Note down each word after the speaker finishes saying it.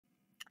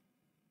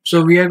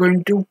So we are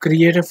going to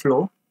create a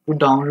flow to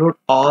download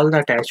all the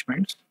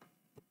attachments.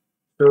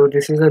 So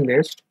this is a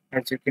list.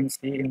 As you can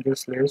see in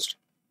this list,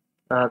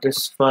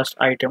 this first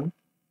item.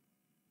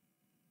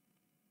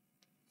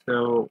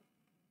 So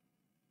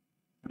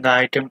the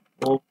item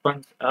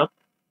opens up.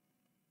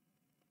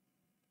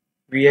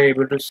 We are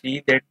able to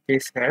see that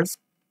this has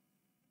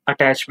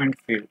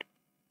attachment field.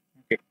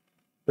 Okay,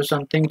 so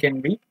something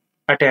can be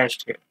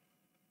attached here,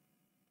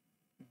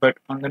 but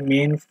on the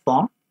main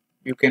form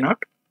you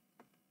cannot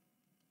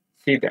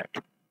see that.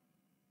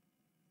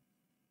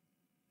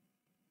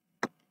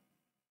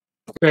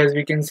 So as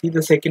we can see,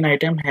 the second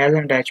item has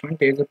an attachment.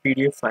 There is a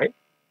PDF file,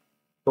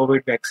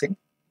 COVID vaccine.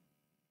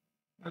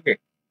 Okay.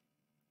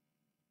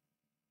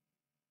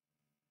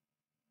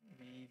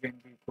 When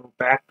we go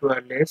back to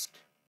our list,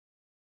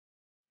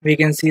 we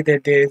can see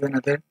that there is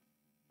another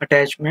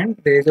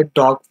attachment. There is a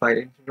doc file.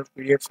 Instead of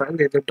PDF file,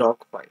 there is a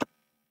doc file.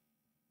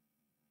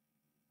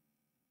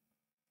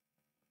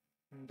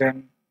 And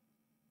then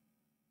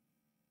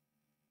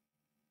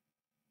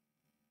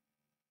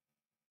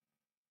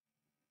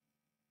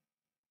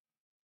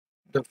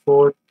the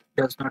fourth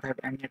does not have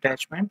any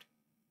attachment.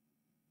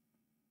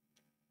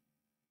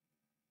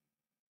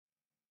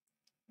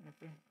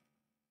 Okay.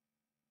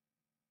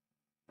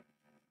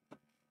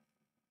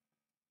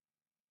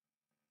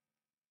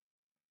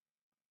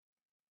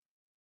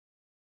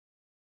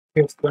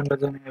 Fifth one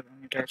doesn't have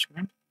any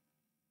attachment.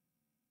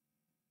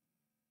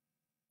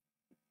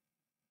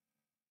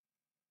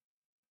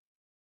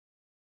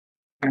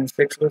 And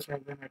sixth was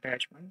has an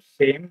attachment.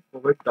 Same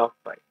with doc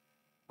file.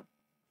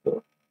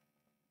 So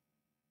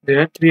there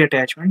are three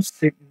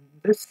attachments in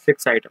this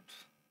 6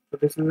 items. So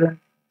this is a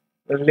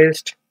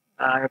list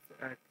I have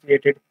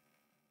created.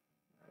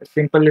 A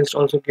simple list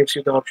also gives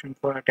you the option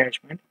for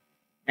attachment.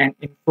 An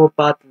info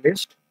path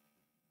list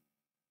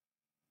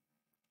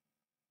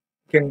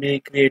can be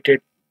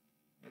created,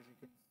 as you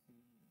can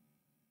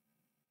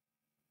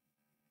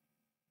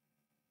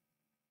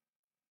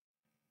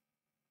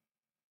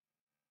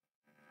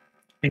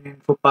see, in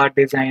info path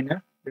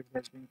designer. This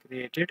has been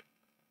created.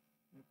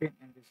 Okay,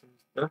 and this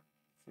is the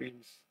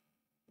fields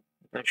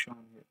that are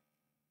shown here.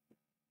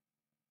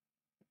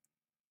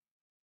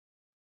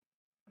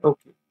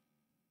 Okay.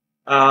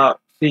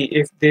 See,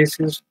 if this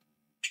is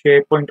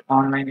SharePoint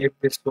Online, if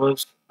this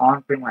was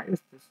on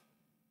premise, this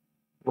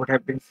would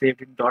have been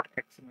saved in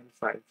 .xml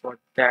file. For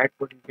that,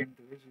 what you can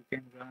do is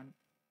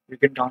you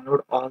can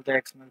download all the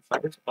XML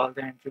files. All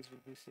the entries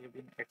will be saved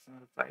in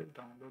XML file.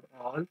 Download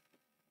all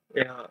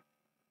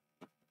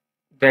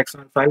the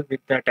XML file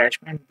with the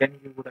attachment. Then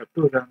you would have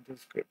to run the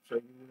script. So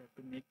you would have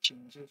to make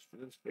changes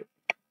to the script.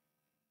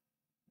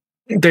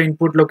 The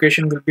input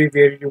location will be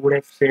where you would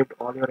have saved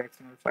all your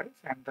XML files,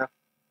 and the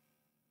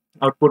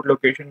output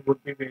location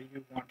would be where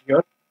you want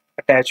your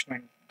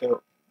attachment, the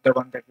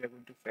one that we are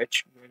going to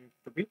fetch, where it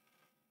to be.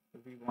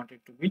 We want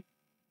it to be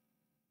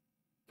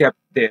kept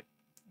there.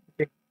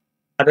 Okay.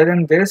 Other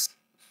than this,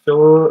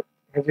 so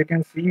as you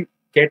can see,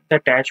 get the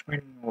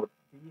attachment node.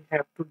 We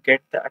have to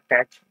get the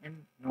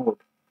attachment node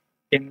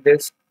in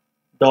this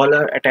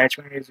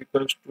 $attachment is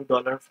equals to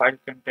 $file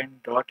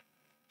content dot.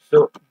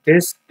 So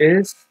this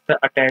is the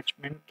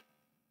attachment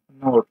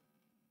node.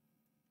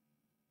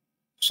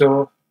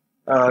 So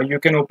you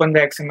can open the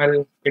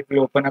XML. It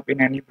will open up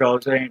in any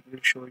browser and it will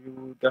show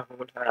you the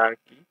whole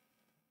hierarchy,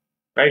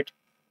 right?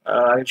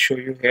 I'll show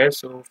you here.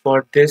 So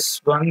for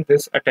this one,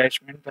 this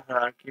attachment, the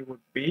hierarchy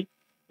would be,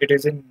 it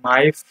is in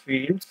my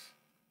fields,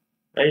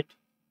 right?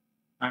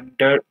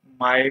 Under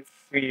my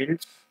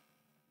fields,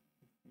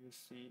 you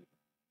see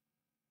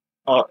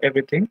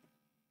everything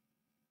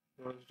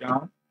goes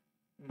down.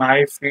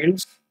 My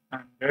fields,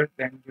 under,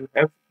 then you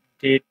have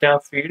data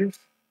fields.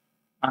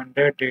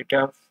 Under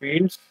data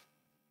fields,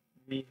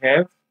 we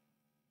have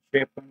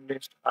SharePoint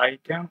list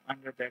item.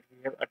 Under that,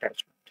 we have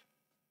attachment.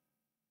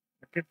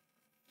 Okay.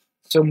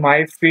 So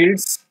my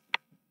fields,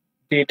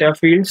 data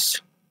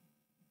fields,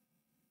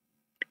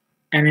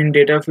 and in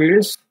data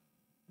fields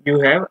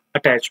you have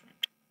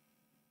attachment.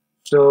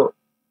 So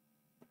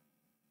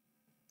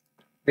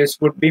this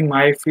would be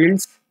my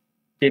fields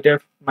data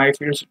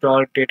fields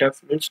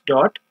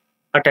dot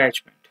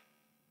attachment,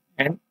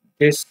 and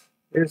this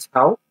is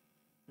how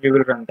we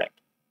will run that.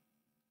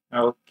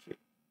 Okay,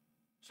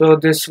 so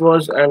this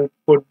was, I'll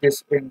put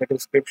this in the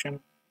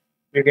description.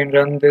 You can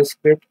run this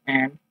script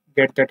and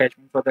get the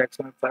attachment for the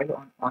XML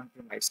file on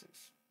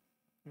premises.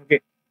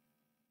 Okay,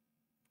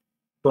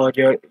 for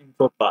your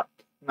info path.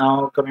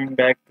 Now coming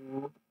back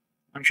to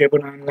on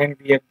SharePoint Online,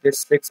 we have these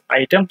 6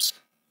 items.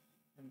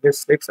 In these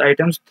 6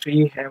 items,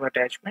 3 have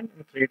attachment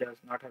and 3 does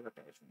not have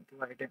attachment.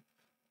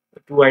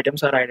 Two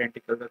items are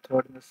identical. The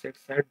third and the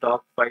sixth are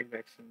doc file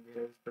vaccine,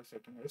 whereas the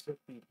second is a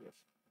PDF.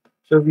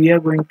 So we are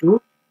going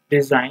to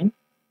design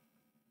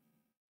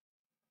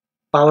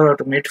Power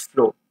Automate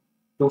flow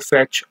to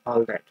fetch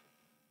all that.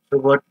 So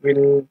what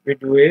will we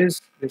do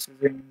is, this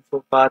is an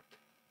info path.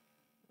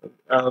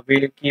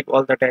 We'll keep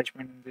all the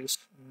attachment in this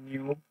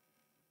new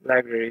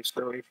library.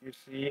 So if you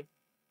see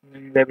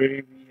in the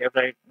library, we have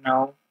right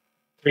now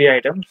 3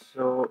 items,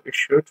 so it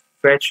should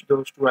fetch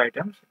those two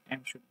items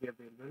and should be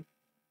available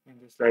in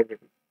this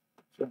library.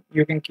 So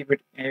you can keep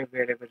it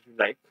wherever you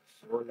like.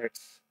 So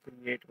let's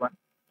create one.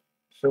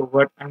 So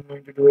what I'm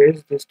going to do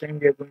is this time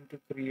we are going to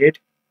create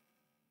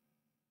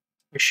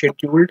a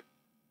scheduled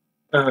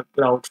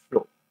cloud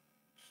flow.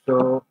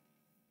 So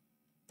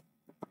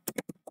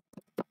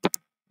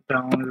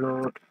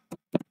download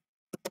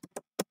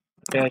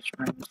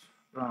attachments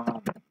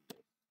from,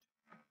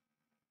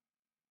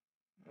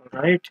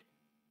 right.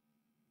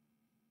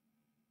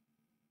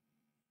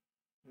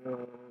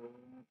 So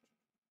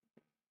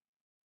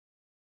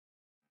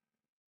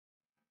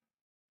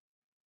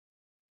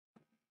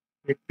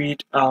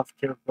repeat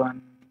after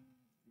 1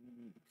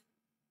 week.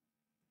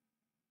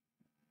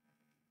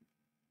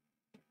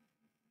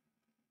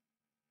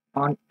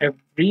 On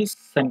every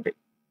Sunday.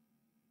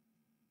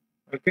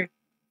 Okay.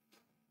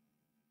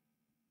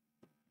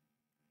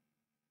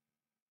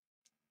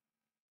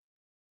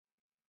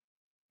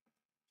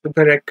 So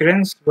the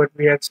recurrence what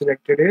we have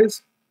selected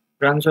is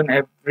runs on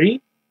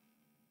every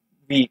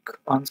week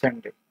on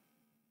Sunday.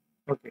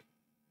 Okay.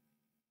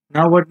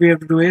 Now what we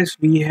have to do is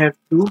we have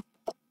to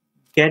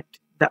get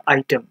the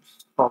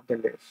items of the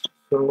list.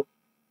 So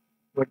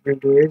what we'll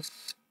do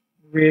is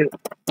we'll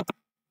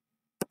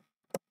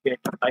get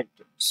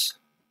items.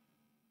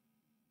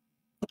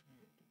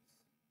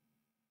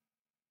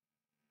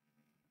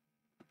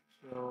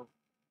 So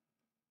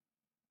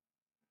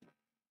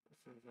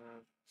this is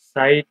our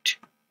site.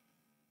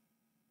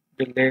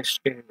 The list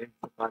is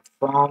inputFolder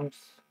forms.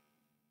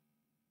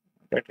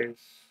 That is,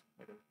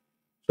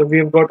 so we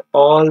have got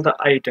all the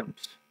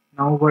items.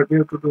 Now what we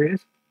have to do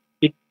is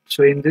it.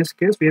 So in this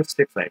case we have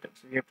 6 items.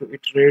 So we have to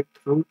iterate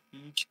through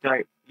each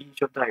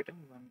of the item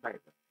one by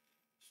one.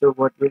 So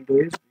what we'll do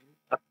is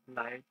we'll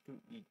apply to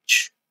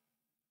each.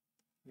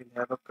 We'll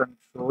have a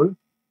control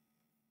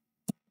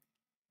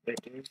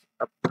that is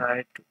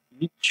applied to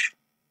each.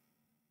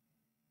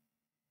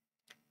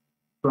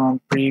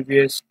 From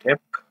previous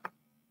step,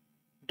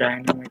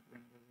 dynamic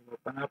window will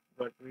open up.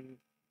 What we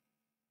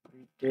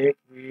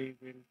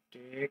will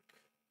take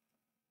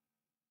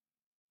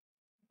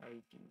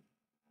ID.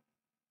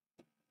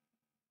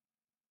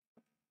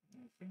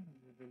 Okay,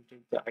 we will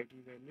take the ID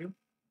value.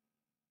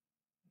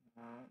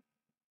 Now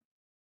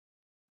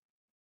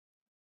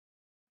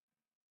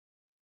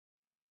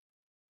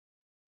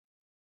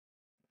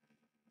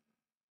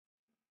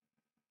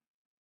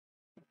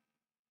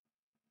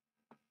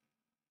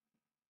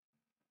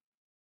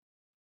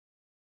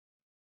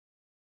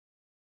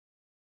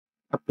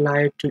apply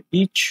it to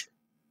each.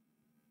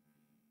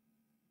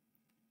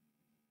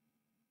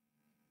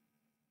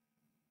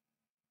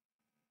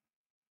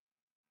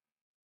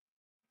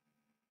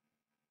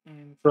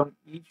 And from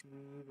each we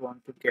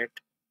want to get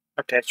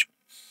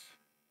attachments.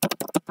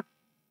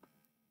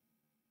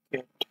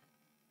 Get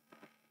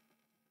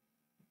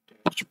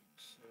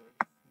attachments. So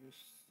if you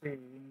see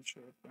in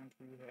SharePoint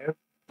we have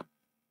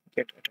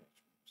get attachments.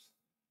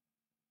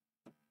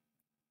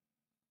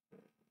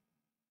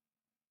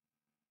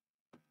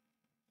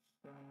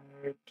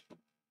 Site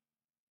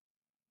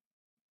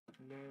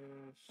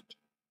list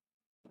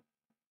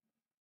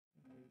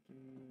ID.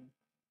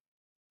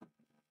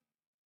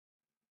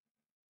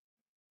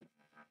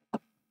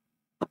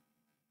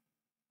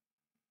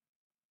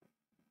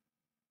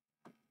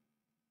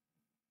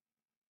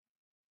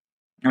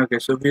 Okay,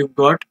 so we've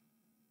got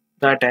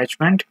the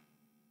attachment,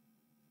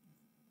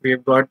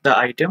 we've got the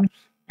items,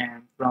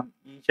 and from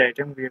each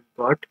item we've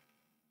got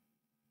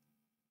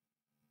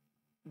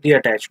the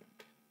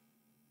attachment.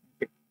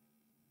 Okay.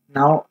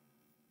 Now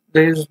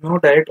there is no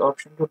direct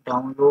option to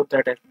download the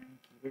attachment and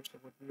keep it. So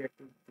what we have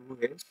to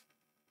do is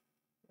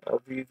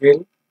we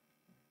will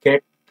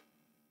get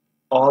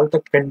all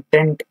the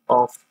content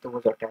of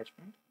those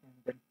attachments and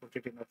then put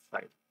it in a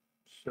file.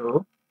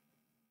 So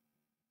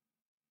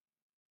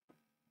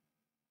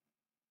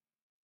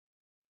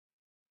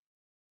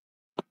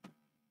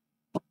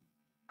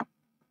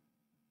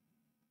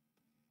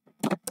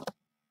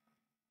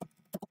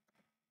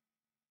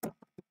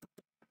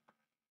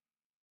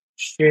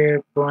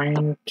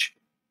SharePoint,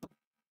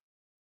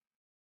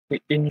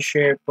 in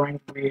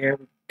SharePoint we have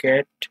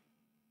get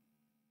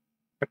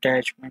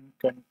attachment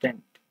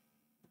content.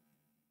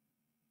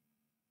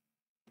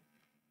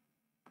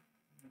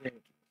 There,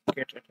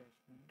 get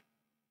attachment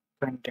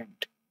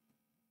content.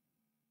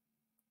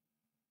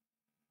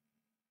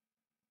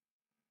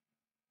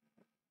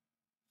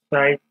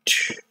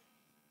 Site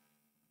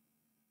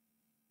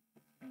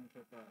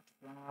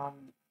from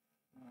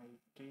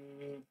ID.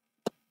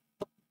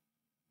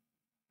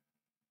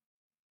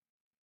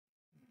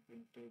 You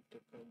can take the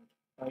current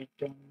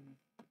item,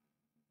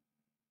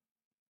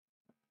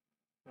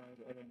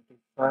 file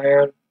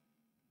identifier.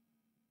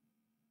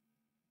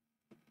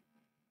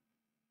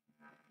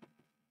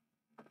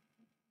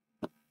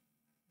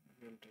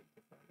 We'll take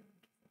the file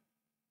identifier.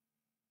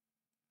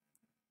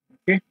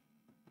 Okay.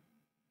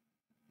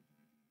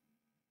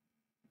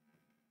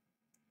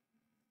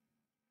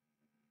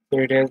 So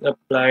it has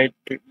applied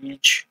to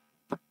each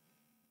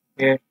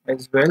here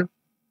as well.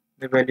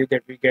 The value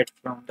that we get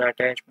from the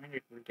attachment,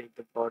 it will take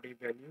the body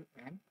value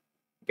and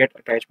get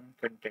attachment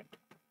content.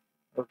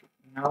 Okay,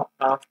 now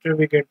after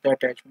we get the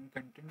attachment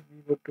content,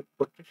 we want to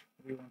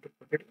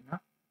put it in a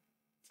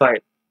file.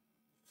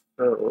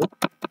 So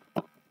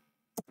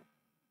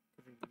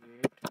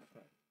create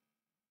file.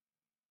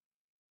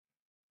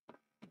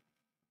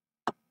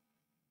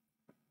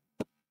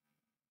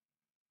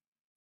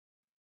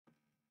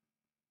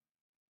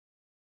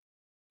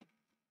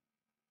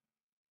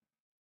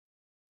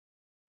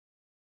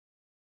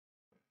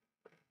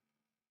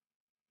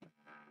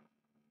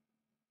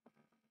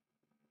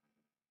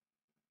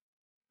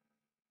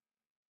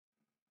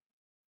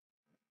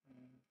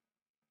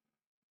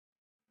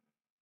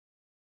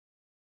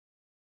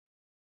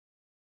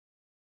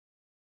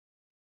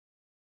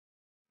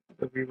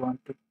 So we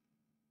want to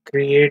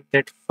create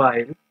that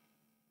file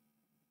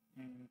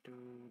into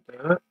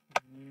the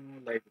new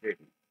library.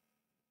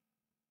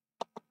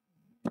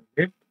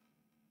 With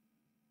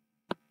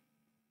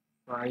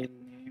file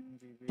name,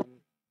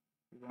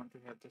 we want to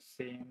have the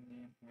same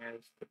name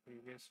as the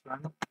previous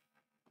one.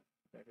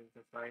 That is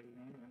the file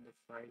name, and the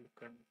file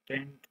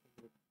content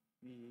would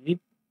be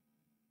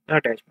the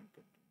attachment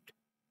content.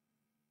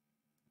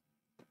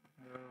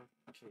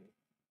 Okay,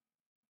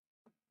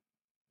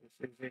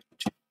 this is it.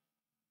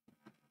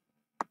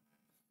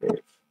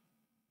 Save.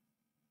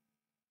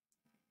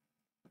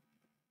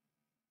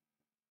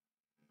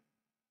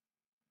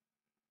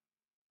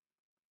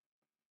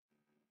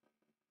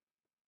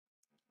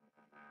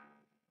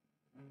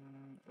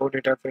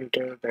 Data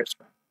filter, that's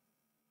fine.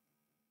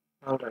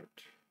 All right.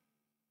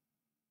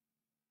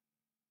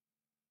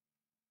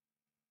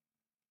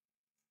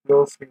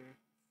 Flow fail.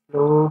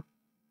 Flow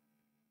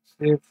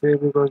save fail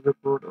because the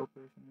code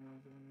operation.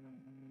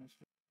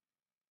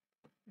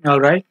 All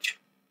right.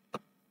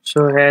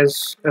 So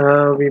as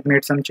we've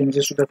made some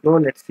changes to the flow,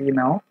 let's see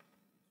now.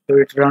 So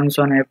it runs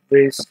on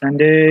every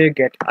Sunday.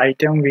 Get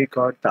item. We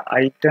got the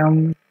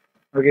item.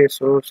 Okay.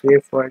 So say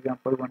for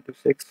example 1 to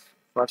 6.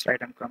 First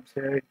item comes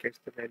here. It gets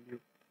the value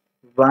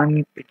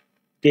 1. It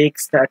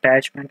takes the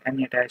attachment,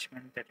 any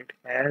attachment that it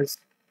has.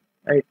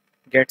 Right.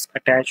 Gets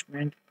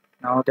attachment.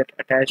 Now that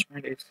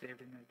attachment is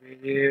saved in a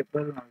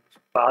variable. Now it's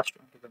passed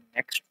on to the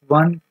next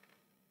one.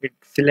 It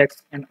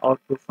selects an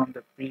output from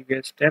the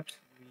previous steps.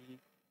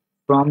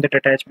 From that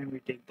attachment, we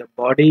take the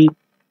body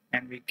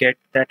and we get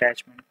the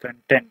attachment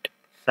content.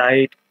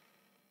 Site,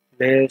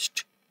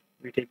 list,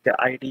 we take the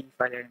ID,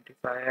 file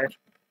identifier,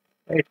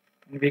 right?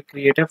 And we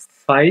create a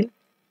file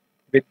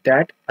with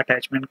that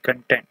attachment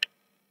content.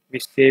 We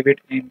save it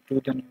into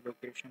the new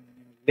location,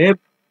 new lib,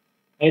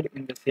 right?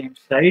 In the same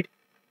site.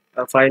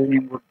 A file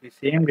name would be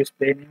same,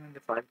 display name, and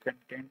the file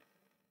content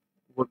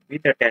would be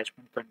the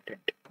attachment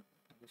content.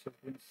 This has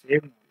been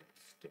saved. Now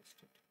let's test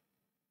it.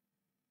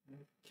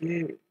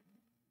 Okay.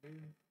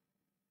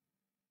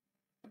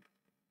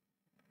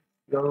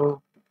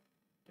 So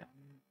done.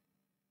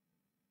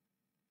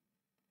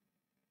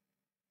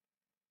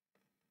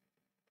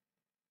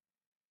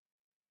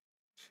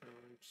 So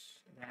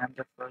it's ran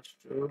the first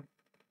row,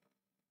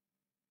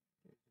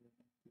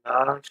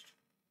 last.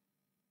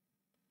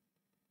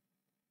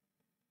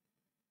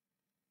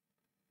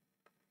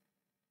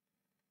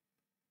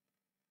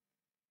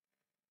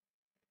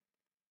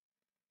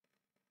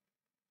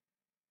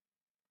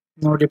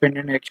 No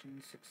dependent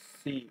action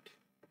succeed.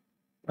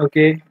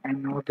 Okay, I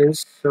know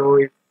this. So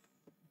if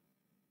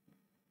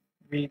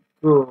we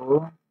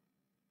go,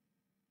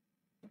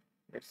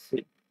 let's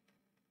see.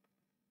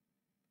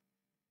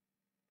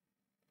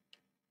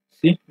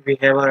 See, we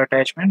have our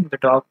attachment, the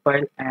doc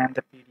file and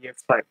the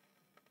PDF file.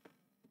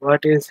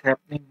 What is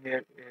happening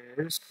here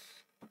is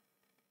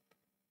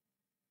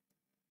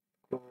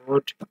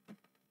code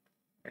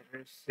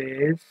error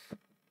says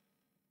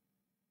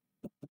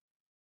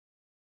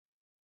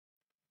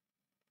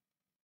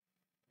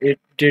it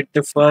did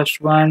the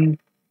first one,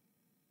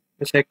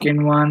 the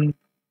second one,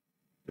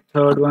 the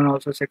third one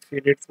also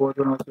succeeded, fourth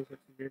one also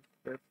succeeded,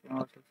 fifth one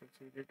also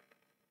succeeded,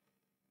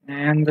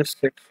 and the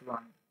sixth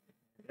one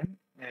an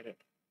error.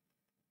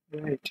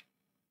 Right.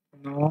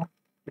 No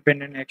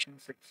dependent action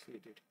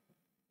succeeded.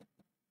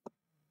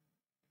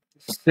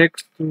 The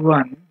sixth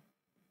one,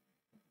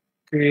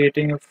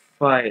 creating a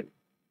file.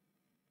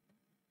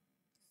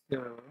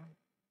 So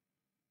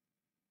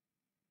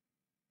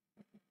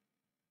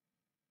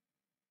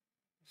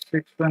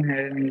sixth one had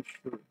an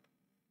issue.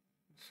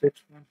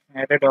 Sixth one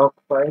had a doc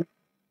file.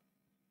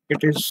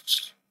 It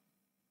is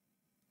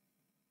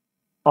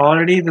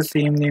already the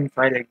same name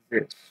file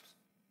exists.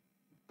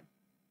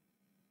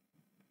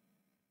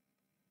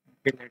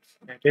 Okay, let's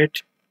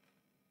edit.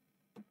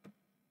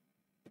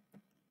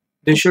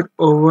 This should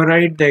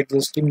override the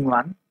existing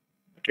one,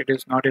 but it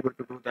is not able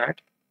to do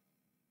that.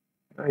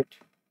 Right.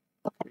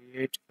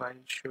 Create file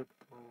should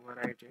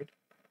override it,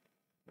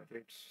 but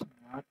it's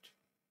not.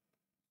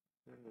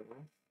 So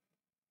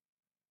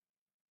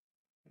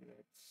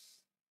let's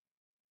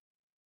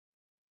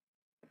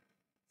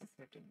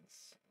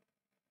settings.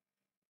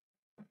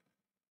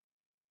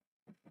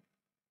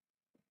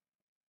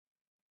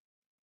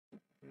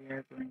 We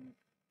are going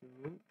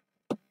to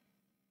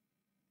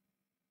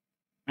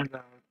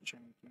allow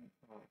chunking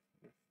of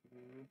the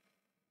view.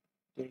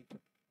 take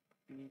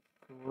P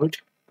code.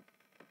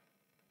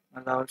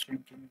 Allow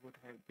shrinking would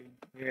have been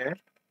here,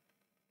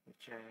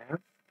 which I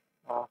have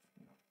off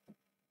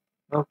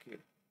now. Okay.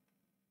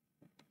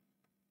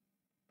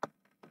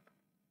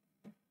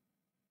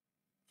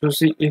 So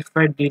see, if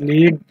I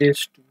delete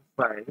these two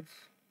files,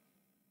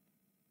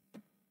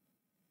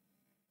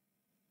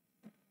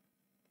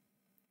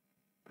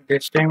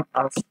 this time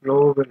our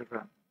flow will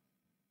run.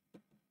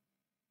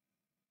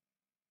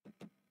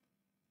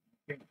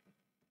 Okay.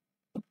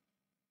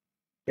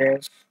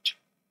 Test.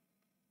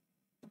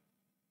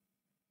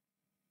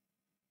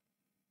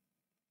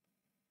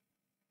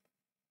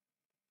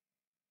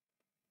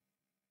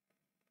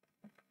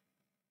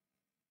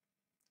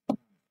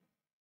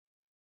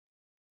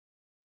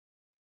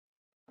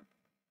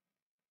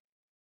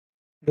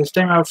 This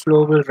time our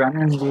flow will run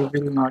and we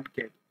will not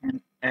get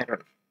an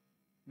error,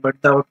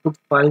 but the output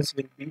files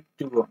will be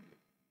 2 only.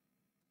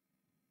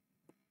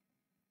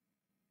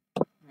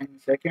 9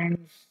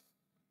 seconds.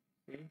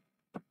 See,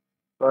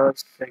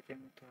 first, second,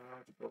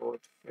 third,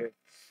 fourth, fifth,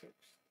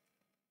 sixth.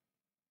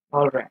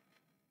 All right,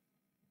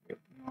 with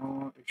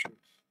no issues.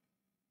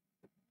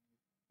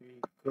 We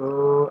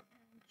go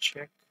and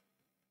check.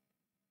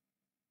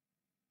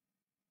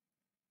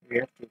 We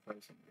have 2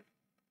 files in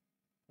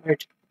there.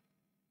 Right.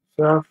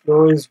 So our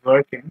flow is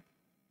working.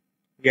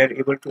 We are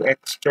able to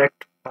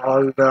extract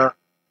all the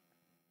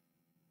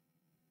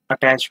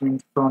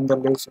attachments from the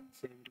list and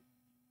save it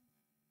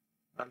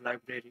in a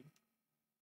library.